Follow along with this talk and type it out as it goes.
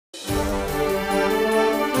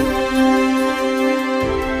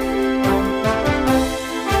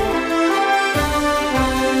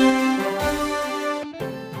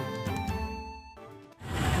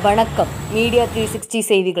வணக்கம். மீடியா 360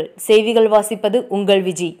 செய்திகள் வாசிப்பது உங்கள்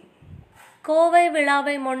விஜி. கோவை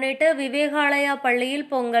விழாவை முன்னிட்டு விவேகாலயா பள்ளியில்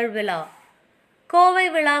பொங்கல் விழா. கோவை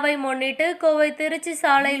விழாவை முன்னிட்டு கோவை திருச்சி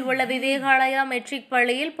சாலையில் உள்ள விவேகாலயா மெட்ரிக்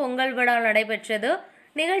பள்ளியில் பொங்கல் விழா நடைபெற்றது.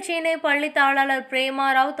 நிகழ்ச்சியினை பள்ளி தாளாளர் பிரேமா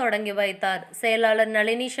ராவ் தொடங்கி வைத்தார். செயலாளர்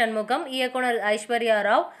நளினி சண்முகம், இயக்குனர் ஐஸ்வர்யா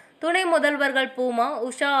ராவ், துணை முதல்வர்கள் பூமா,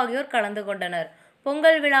 உஷா ஆகியோர் கலந்து கொண்டனர்.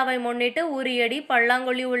 பொங்கல் விழாவை முன்னிட்டு உரியடி,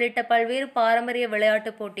 பல்லாங்குழி உள்ளிட்ட பல்வேறு பாரம்பரிய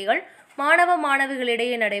விளையாட்டுப் போட்டிகள் மாணவ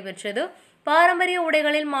மாணவிகளிடையே நடைபெற்றது. பாரம்பரிய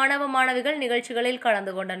உடைகளில் மாணவ மாணவிகள் நிகழ்ச்சிகளில்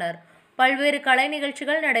கலந்து கொண்டனர். பல்வேறு கலை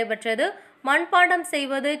நிகழ்ச்சிகள் நடைபெற்றது. மண்பாண்டம்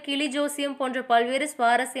செய்வது, கிளி ஜோசியம் போன்ற பல்வேறு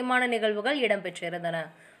சுவாரஸ்யமான நிகழ்வுகள் இடம்பெற்றிருந்தன.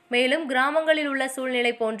 மேலும் கிராமங்களில் உள்ள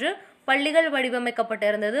சூழ்நிலை போன்று பள்ளிகள்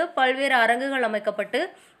வடிவமைக்கப்பட்டிருந்தது. பல்வேறு அரங்குகள் அமைக்கப்பட்டு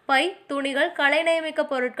பை, துணிகள், கலைநயமிக்க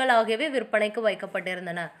பொருட்கள் ஆகியவை விற்பனைக்கு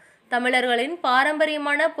வைக்கப்பட்டிருந்தன. தமிழர்களின்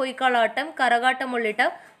பாரம்பரியமான பொய்க்காலாட்டம், கரகாட்டம் உள்ளிட்ட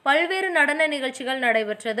பல்வேறு நடன நிகழ்ச்சிகள்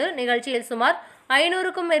நடைபெற்றது. நிகழ்ச்சியில் சுமார்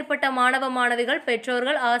 500க்கும் மேற்பட்ட மாணவ மாணவிகள்,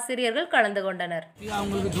 பெற்றோர்கள், ஆசிரியர்கள் கலந்து கொண்டனர்.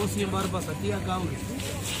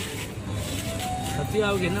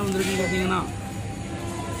 சத்யாவுக்கு என்ன வந்திருக்குன்னு பார்த்தீங்கன்னா,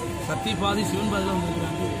 சத்தி பாதி சிவன் பாதியில்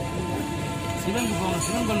வந்துருக்குறாங்க. சிவனுக்கு போங்க,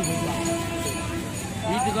 சிவன் கொண்டு போயிடலாம்.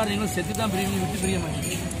 வீட்டுக்காரர் எங்களும் செத்து தான் பிரிவு, விட்டு பிரிய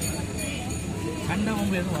மாட்டேங்க.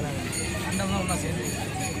 கண்டவங்க எதுவும் வராது. கண்டவங்க ஒன்றா சேர்ந்து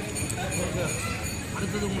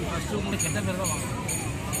அடுத்தது உங்களுக்கு ஃபஸ்ட்டு உங்களுக்கு கெட்ட பேர் தான் வாங்கணும்.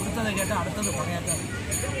 கொடுத்ததை கேட்டால் அடுத்தது பகையாட்டாது.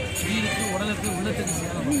 வீருக்கு, உடலுக்கு, உள்ளத்துக்கு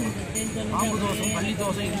சேதம். பாம்பு தோஷம், பள்ளி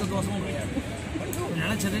தோஷம், எந்த தோஷமும் கிடையாது.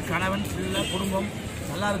 நினைச்சது கணவன், பிள்ளை, குடும்பம்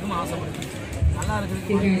நல்லா இருக்குன்னு ஆசைப்படுது. நல்லா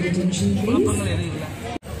இருக்கிறதுக்கு குழப்பங்கள் எதுவும் இல்லை.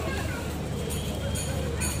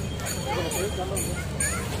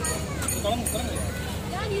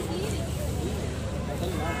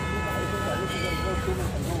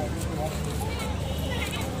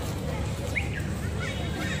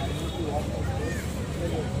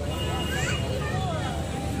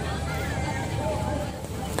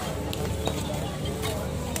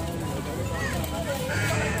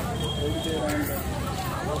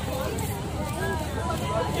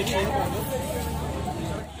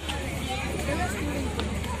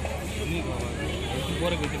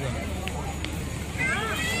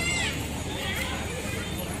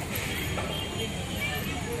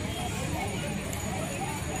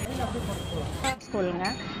 ஸ்கூலுங்க.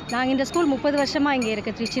 நாங்கள் இந்த ஸ்கூல் 30 வருஷமாக இங்கே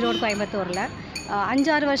இருக்குது, திருச்சி ரோடு, கோயம்புத்தூரில்.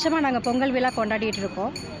 5-6 வருஷமாக நாங்கள் பொங்கல் விழா கொண்டாடிட்டு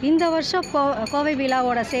இருக்கோம். இந்த வருஷம் கோவை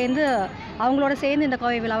விழாவோட சேர்ந்து அவங்களோட சேர்ந்து இந்த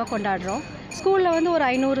கோவை விழாவை கொண்டாடுறோம். ஸ்கூலில் வந்து ஒரு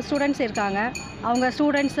 500 ஸ்டூடெண்ட்ஸ் இருக்காங்க. அவங்க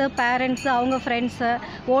ஸ்டூடெண்ட்ஸு, பேரண்ட்ஸு, அவங்க ஃப்ரெண்ட்ஸு,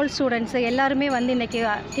 ஓல்டு ஸ்டூடெண்ட்ஸு எல்லாருமே வந்து இன்றைக்கி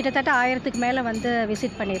கிட்டத்தட்ட 1000க்கு மேலே வந்து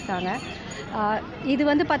விசிட் பண்ணியிருக்காங்க. இது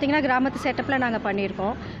வந்து பார்த்திங்கன்னா கிராமத்து செட்டப்பில் நாங்கள்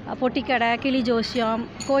பண்ணியிருக்கோம். பொட்டிக்கடை, கிளி ஜோசியம்,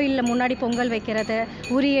 கோயிலில் முன்னாடி பொங்கல் வைக்கிறது,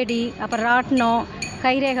 உரியடி, அப்புறம் ராட்டினம்,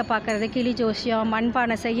 கைரேகை பார்க்குறது, கிளி ஜோசியம்,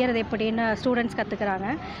 மண்பானை செய்கிறது எப்படின்னு ஸ்டூடெண்ட்ஸ் கற்றுக்குறாங்க.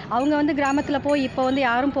 அவங்க வந்து கிராமத்தில் போய் இப்போ வந்து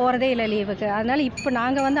யாரும் போகிறதே இல்லை லீவுக்கு. அதனால் இப்போ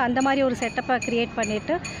நாங்கள் வந்து அந்த மாதிரி ஒரு செட்டப்பை க்ரியேட்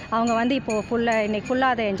பண்ணிவிட்டு அவங்க வந்து இப்போது இன்றைக்கி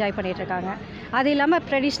ஃபுல்லாக அதை என்ஜாய் பண்ணிகிட்ருக்காங்க. அது இல்லாமல்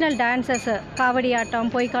ட்ரெடிஷ்னல் டான்ஸஸ், காவடி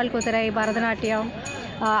ஆட்டம், பொய்க்கால் குதிரை, பரதநாட்டியம்,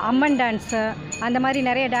 அம்மன் டான்ஸு, அந்த மாதிரி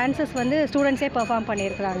நிறைய டான்ஸஸ் வந்து ஸ்டூடெண்ட்ஸே பெர்ஃபார்ம்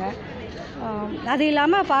பண்ணியிருக்கிறாங்க. அது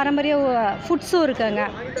இல்லாமல் பாரம்பரிய ஃபுட்ஸும் இருக்குங்க.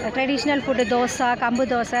 ட்ரெடிஷ்னல் ஃபுட்டு, தோசை, கம்பு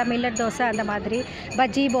தோசை, மில்லட் தோசை, அந்த மாதிரி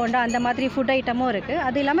பஜ்ஜி, போண்டா, அந்த மாதிரி ஃபுட் ஐட்டமும் இருக்குது.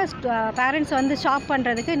 அது இல்லாமல் பேரண்ட்ஸ் வந்து ஷாப்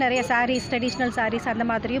பண்ணுறதுக்கு நிறைய சாரீஸ், ட்ரெடிஷ்னல் சாரீஸ் அந்த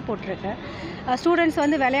மாதிரியும் போட்டிருக்கு. ஸ்டூடெண்ட்ஸ்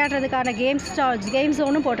வந்து விளையாடுறதுக்கான கேம்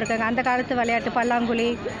ஜோனும் போட்டிருக்காங்க. அந்த காலத்து விளையாட்டு, பல்லாங்குழி,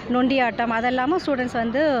 நொண்டி ஆட்டம், அதெல்லாமும் ஸ்டூடெண்ட்ஸ்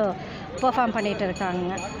வந்து பெர்ஃபார்ம் பண்ணிகிட்டு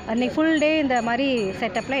இருக்காங்க. அன்றைக்கி ஃபுல் டே இந்த மாதிரி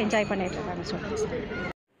செட்டப்பில் என்ஜாய் பண்ணிகிட்டு இருக்காங்க ஸ்டூடெண்ட்ஸ்.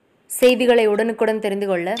 செய்திகளை உடனுக்குடன் தெரிந்து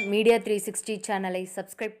கொள்ள மீடியா 360 சேனலை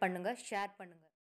சப்ஸ்கிரைப் பண்ணுங்கள், ஷேர் பண்ணுங்கள்.